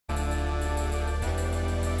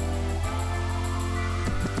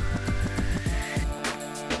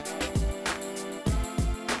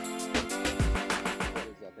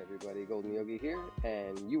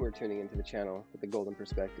and you are tuning into the channel with the Golden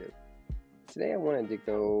Perspective. Today I wanted to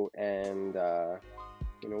go and,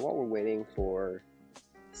 while we're waiting for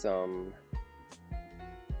some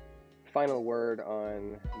final word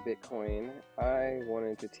on Bitcoin, I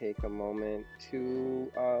wanted to take a moment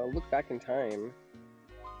to look back in time.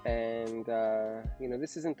 And,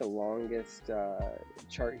 this isn't the longest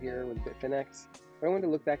chart here with Bitfinex, but I wanted to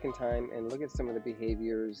look back in time and look at some of the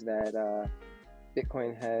behaviors that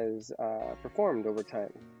Bitcoin has performed over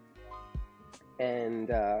time.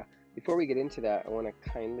 And before we get into that, I want to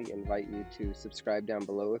kindly invite you to subscribe down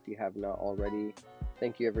below if you have not already.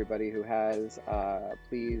 Thank you everybody who has.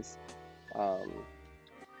 Please,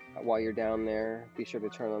 while you're down there, be sure to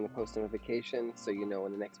turn on the post notifications so you know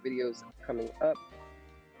when the next video is coming up.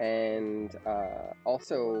 And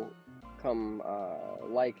also come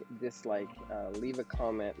like, dislike, leave a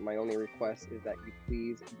comment. My only request is that you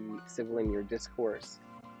please be civil in your discourse.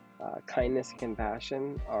 Kindness and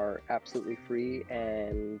compassion are absolutely free,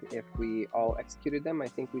 and if we all executed them, I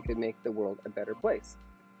think we could make the world a better place.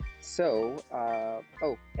 So,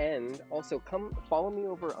 and also come follow me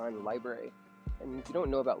over on LBRY. And if you don't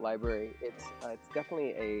know about LBRY, it's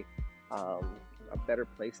definitely a better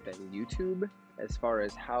place than YouTube as far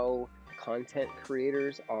as how content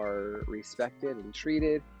creators are respected and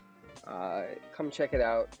treated. Come check it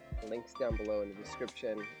out. Links down below in the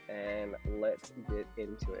description, and let's get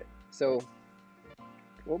into it. So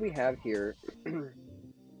what we have here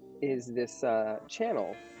is this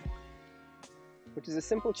channel, which is a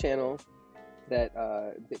simple channel that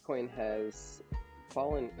Bitcoin has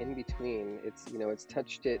fallen in between. It's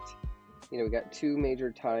touched it. We got two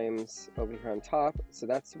major times over here on top, so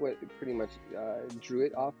that's what pretty much drew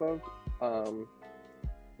it off of,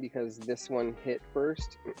 because this one hit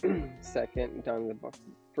first, second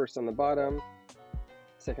first on the bottom,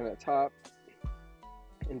 second at the top,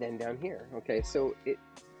 and then down here. Okay, so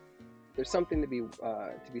there's something to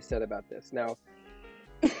be said about this. Now,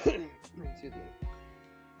 excuse me.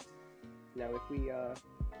 Now, if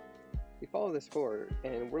we follow this forward,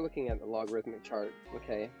 and we're looking at the logarithmic chart,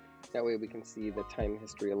 okay. That way we can see the time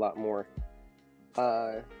history a lot more.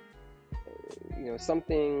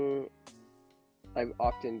 Something I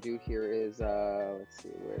often do here is, let's see,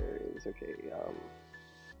 where is, okay,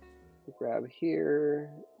 grab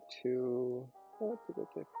here to,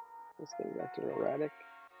 this thing back to erratic,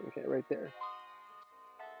 okay, right there.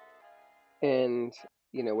 And,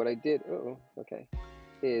 what I did,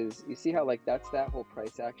 is, you see how, like, that's that whole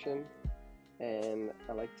price action, and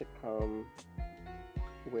I like to come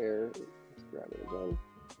where, let's grab it again,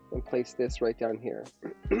 and place this right down here.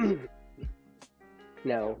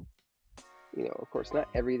 Now, of course, not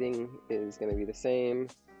everything is going to be the same,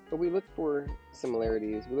 but we look for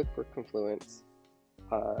similarities, we look for confluence,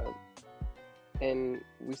 and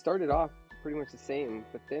we started off pretty much the same,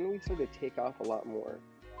 but then we started to take off a lot more.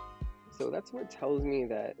 So that's what tells me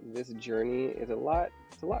that this journey is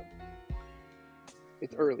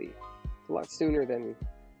it's early. It's a lot sooner than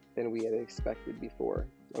we had expected before.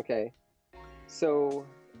 Okay, so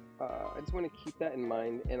I just want to keep that in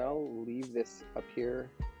mind, and I'll leave this up here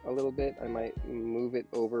a little bit. I might move it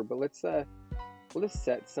over, but we'll just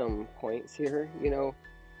set some points here.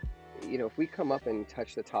 If we come up and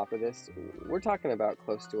touch the top of this, we're talking about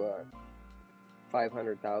close to a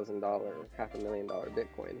 $500,000, $500,000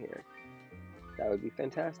 Bitcoin here. That would be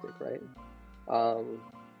fantastic, right?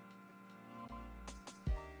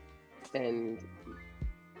 And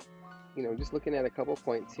just looking at a couple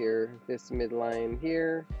points here, this midline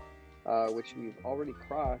here, which we've already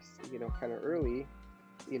crossed, kind of early,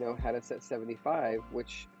 had us at 75,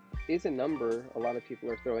 which is a number a lot of people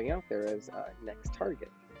are throwing out there as next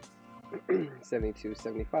target, 72,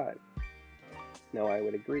 75. Now, I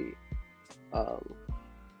would agree,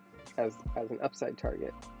 as an upside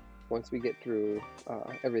target once we get through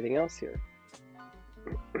everything else here.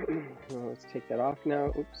 Let's take that off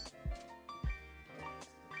now. Oops.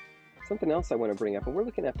 Something else I want to bring up, and we're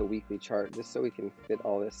looking at the weekly chart just so we can fit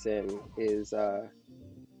all this in, is we're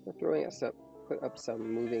put up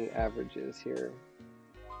some moving averages here.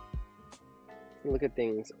 Look at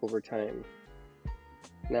things over time.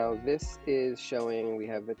 Now this is showing we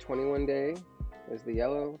have the 21-day as the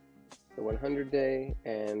yellow, the 100-day,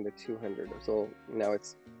 and the 200. So now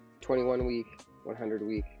it's 21 week, 100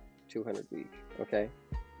 week, 200 week. Okay,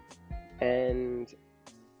 and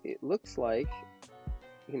it looks like,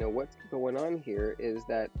 what's going on here is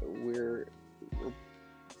that we're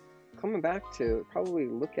coming back to probably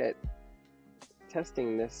look at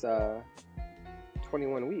testing this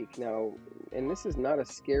 21 week now, and this is not a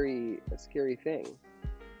scary thing.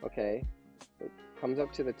 Okay, it comes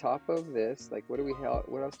up to the top of this, like, what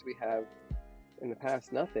else do we have in the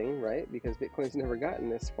past, nothing, right? Because Bitcoin's never gotten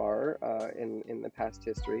this far in the past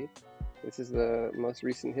history. This is the most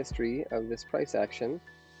recent history of this price action.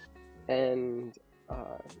 And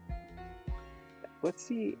let's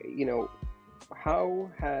see, how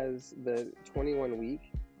has the 21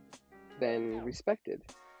 week been respected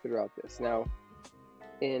throughout this? Now,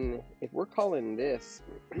 if we're calling this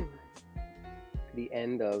the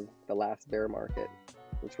end of the last bear market,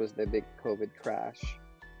 which was the big COVID crash,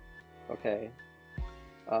 okay,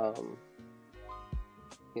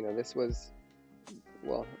 this was,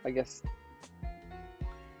 well, I guess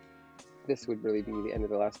this would really be the end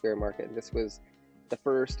of the last bear market. This was the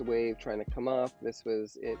first wave trying to come up. This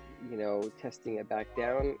was it, testing it back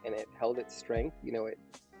down, and it held its strength.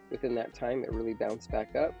 Within that time, it really bounced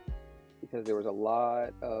back up because there was a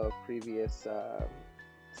lot of previous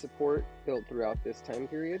support built throughout this time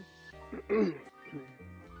period.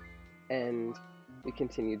 And we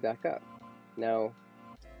continued back up. Now,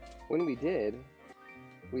 when we did,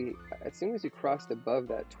 as soon as we crossed above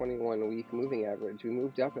that 21 week moving average, we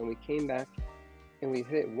moved up and we came back and we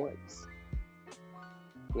hit it once.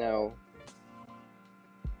 Now,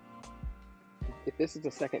 if this is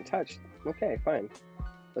the second touch, okay, fine.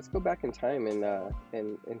 Let's go back in time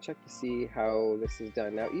and check to see how this is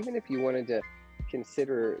done. Now, even if you wanted to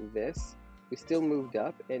consider this, we still moved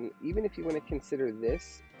up, and even if you want to consider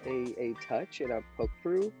this a touch and a poke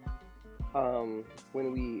through,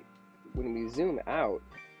 when we zoom out,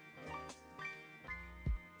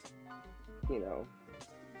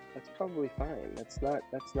 that's probably fine. That's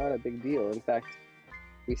not a big deal. In fact,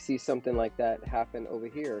 we see something like that happen over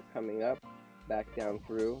here, coming up, back down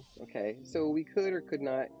through. Okay, so we could or could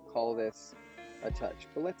not call this a touch,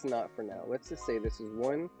 but let's not for now. Let's just say this is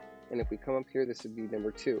one, and if we come up here, this would be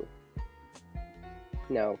number two.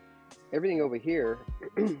 Now, everything over here,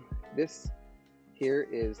 this here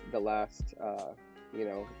is the last,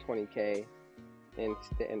 20K in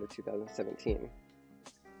the end of 2017.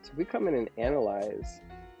 So if we come in and analyze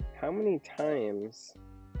how many times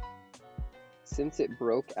since it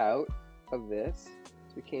broke out of this,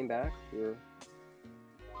 so we came back, we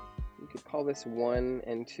could call this 1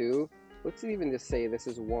 and 2. Let's even just say this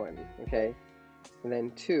is 1, okay? And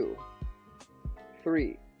then 2,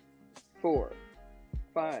 3, 4,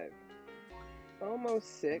 5,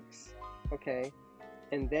 almost 6, okay?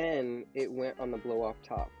 And then it went on the blow off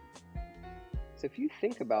top. So if you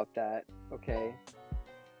think about that, okay,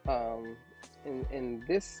 and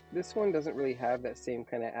this one doesn't really have that same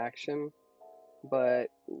kind of action, but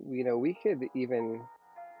we could even,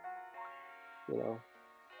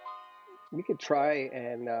 we could try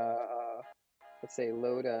and let's say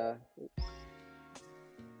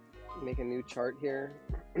make a new chart here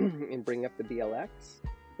and bring up the BLX,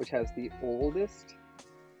 which has the oldest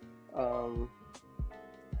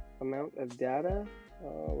amount of data.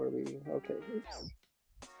 Where are we? Okay, oops.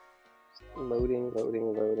 Loading.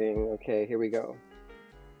 Okay, here we go.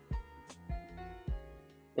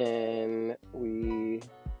 And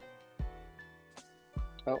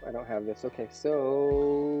I don't have this. Okay,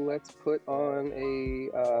 so let's put on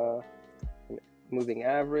a moving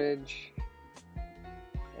average,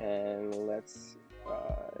 and let's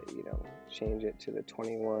change it to the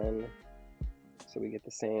 21 so we get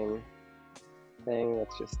the same thing.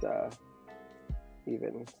 Let's just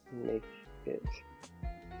even make it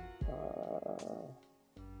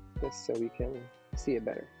this so we can see it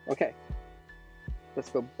better. Okay, let's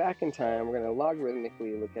go back in time. We're going to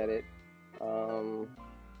logarithmically look at it.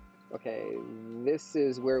 Okay, this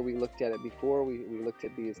is where we looked at it before. We looked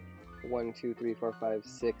at these 1, 2, 3, 4, 5,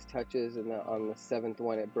 6 touches, and on the 7th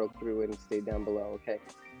one it broke through and stayed down below. Okay,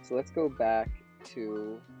 so let's go back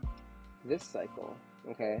to this cycle.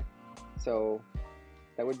 Okay, so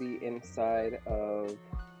that would be inside of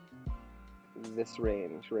this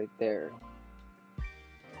range right there.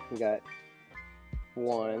 We got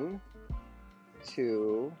 1,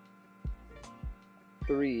 2,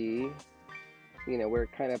 3, where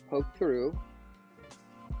it kind of poked through.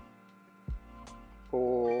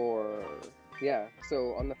 4, yeah,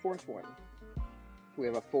 so on the 4th one, we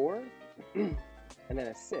have a 4, and then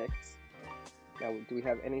a 6. Now, do we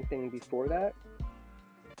have anything before that?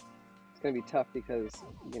 It's going to be tough because,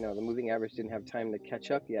 the moving average didn't have time to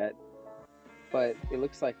catch up yet, but it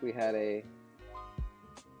looks like we had a,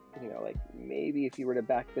 like maybe if you were to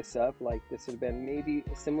back this up, like this would have been maybe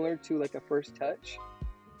similar to like a first touch,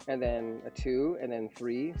 and then a 2, and then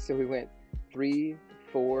 3. So we went 3,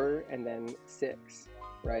 4, and then 6,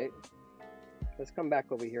 right? Let's come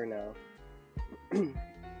back over here now and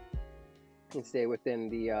stay within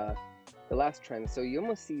the last trend. So you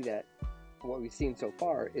almost see that what we've seen so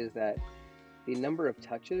far is that the number of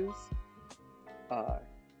touches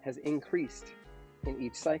has increased in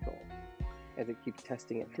each cycle as it keeps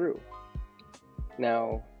testing it through.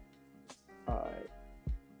 Now,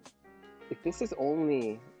 if this is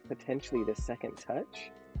only potentially the second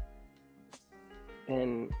touch,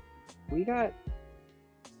 then we got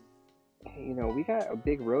a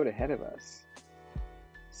big road ahead of us.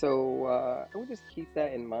 So I would just keep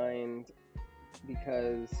that in mind,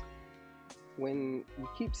 because when you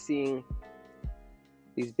keep seeing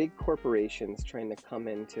these big corporations trying to come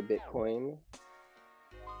into Bitcoin,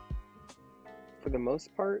 for the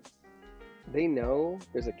most part, they know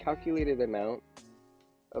there's a calculated amount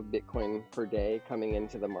of Bitcoin per day coming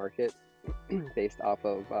into the market based off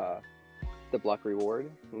of the block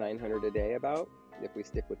reward, 900 a day about, if we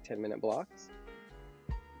stick with 10-minute blocks.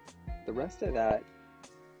 The rest of that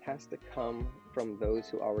has to come from those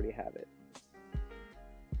who already have it.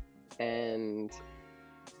 And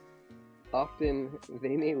often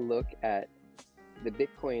they may look at the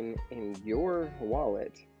Bitcoin in your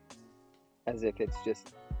wallet as if it's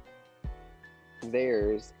just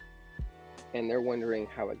theirs, and they're wondering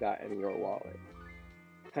how it got in your wallet.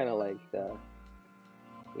 Kind of like the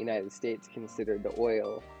United States considered the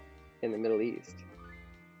oil in the Middle East.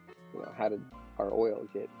 How did our oil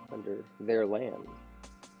get under their land?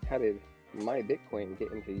 How did my Bitcoin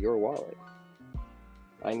get into your wallet?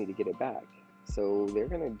 I need to get it back. So they're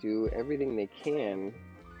going to do everything they can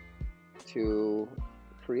to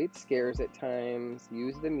create scares at times,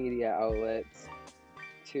 use the media outlets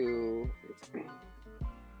to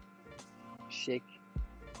shake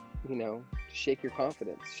your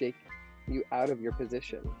confidence, shake you out of your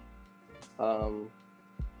position.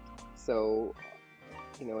 So,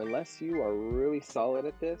 unless you are really solid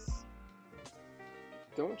at this,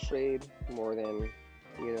 don't trade more than,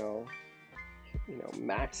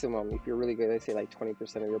 maximum, if you're really good, I say like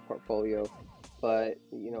 20% of your portfolio, but,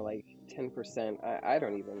 like 10%, I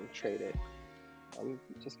don't even trade it. I'm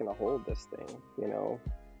just going to hold this thing,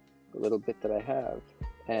 a little bit that I have.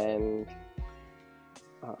 And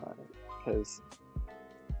because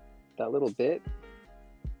that little bit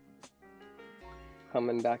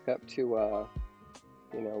coming back up to,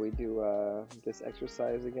 we do this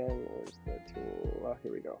exercise again. Where's the tool? Oh,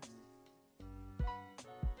 here we go.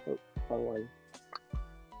 Oh, wrong one.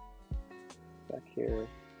 Back here.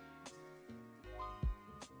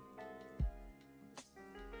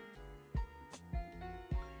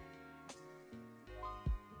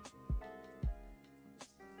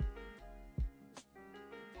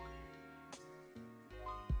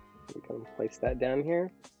 We can place that down here,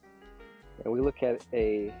 and we look at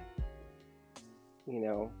a,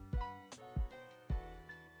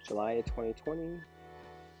 July of 2020,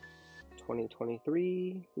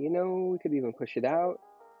 2023, we could even push it out.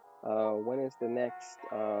 When is the next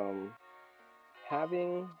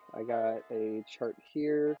halving? I got a chart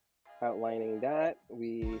here outlining that.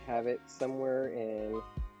 We have it somewhere in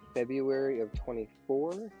February of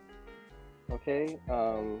 24. Okay.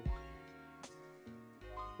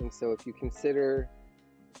 And so if you consider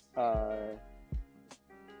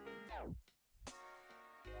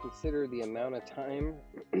the amount of time,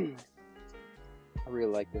 I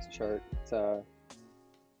really like this chart. It's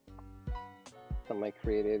something I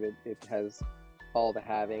created. It has all the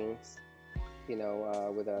halvings,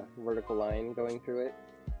 with a vertical line going through it.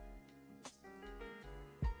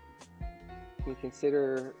 You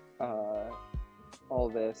consider all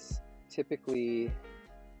this, typically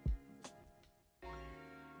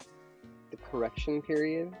the correction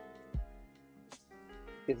period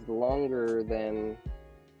is longer than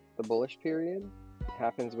the bullish period. It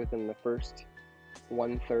happens within the first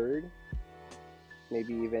 1/3,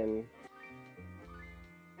 maybe even,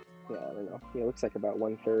 I don't know. Yeah, it looks like about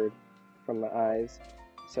 1/3 from the eyes.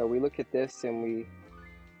 So we look at this and we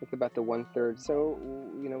think about the 1/3. So,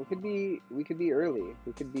 we could be early.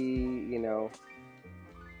 We could be,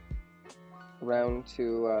 around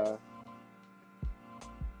to,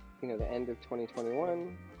 the end of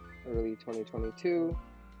 2021, early 2022.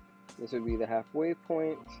 This would be the halfway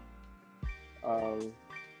point.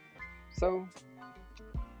 So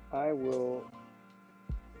I will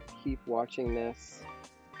keep watching this,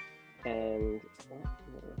 and what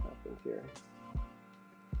happened here?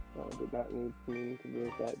 Oh, I did not mean to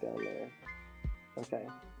move that down there. Okay,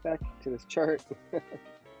 back to this chart.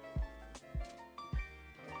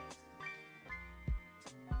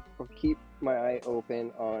 I'll keep my eye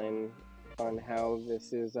open on how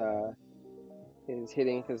this is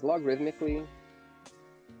hitting, because logarithmically,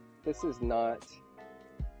 this is not.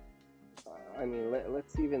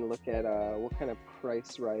 Let's even look at what kind of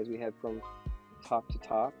price rise we had from top to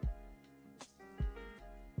top.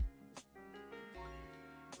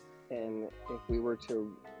 And if we were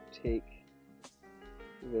to take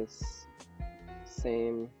this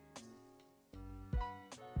same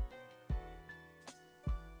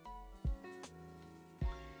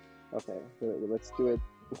okay, let's do it.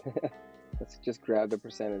 Let's just grab the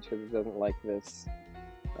percentage because it doesn't like this.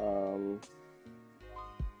 So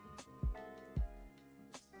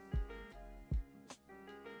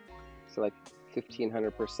like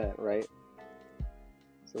 1500%, right?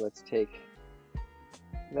 So let's take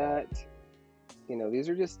that. You know, these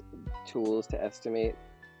are just tools to estimate.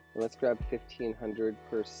 Let's grab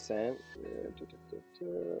 1500%.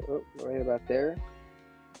 Oh, right about there.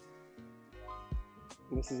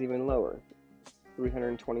 This is even lower,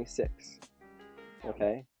 326.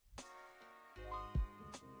 Okay.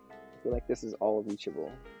 I feel like this is all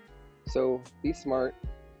reachable. So be smart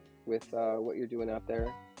with what you're doing out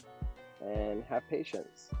there and have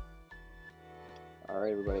patience. All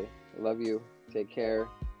right, everybody. I love you. Take care.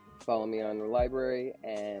 Follow me on the library,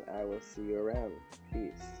 and I will see you around.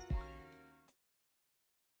 Peace.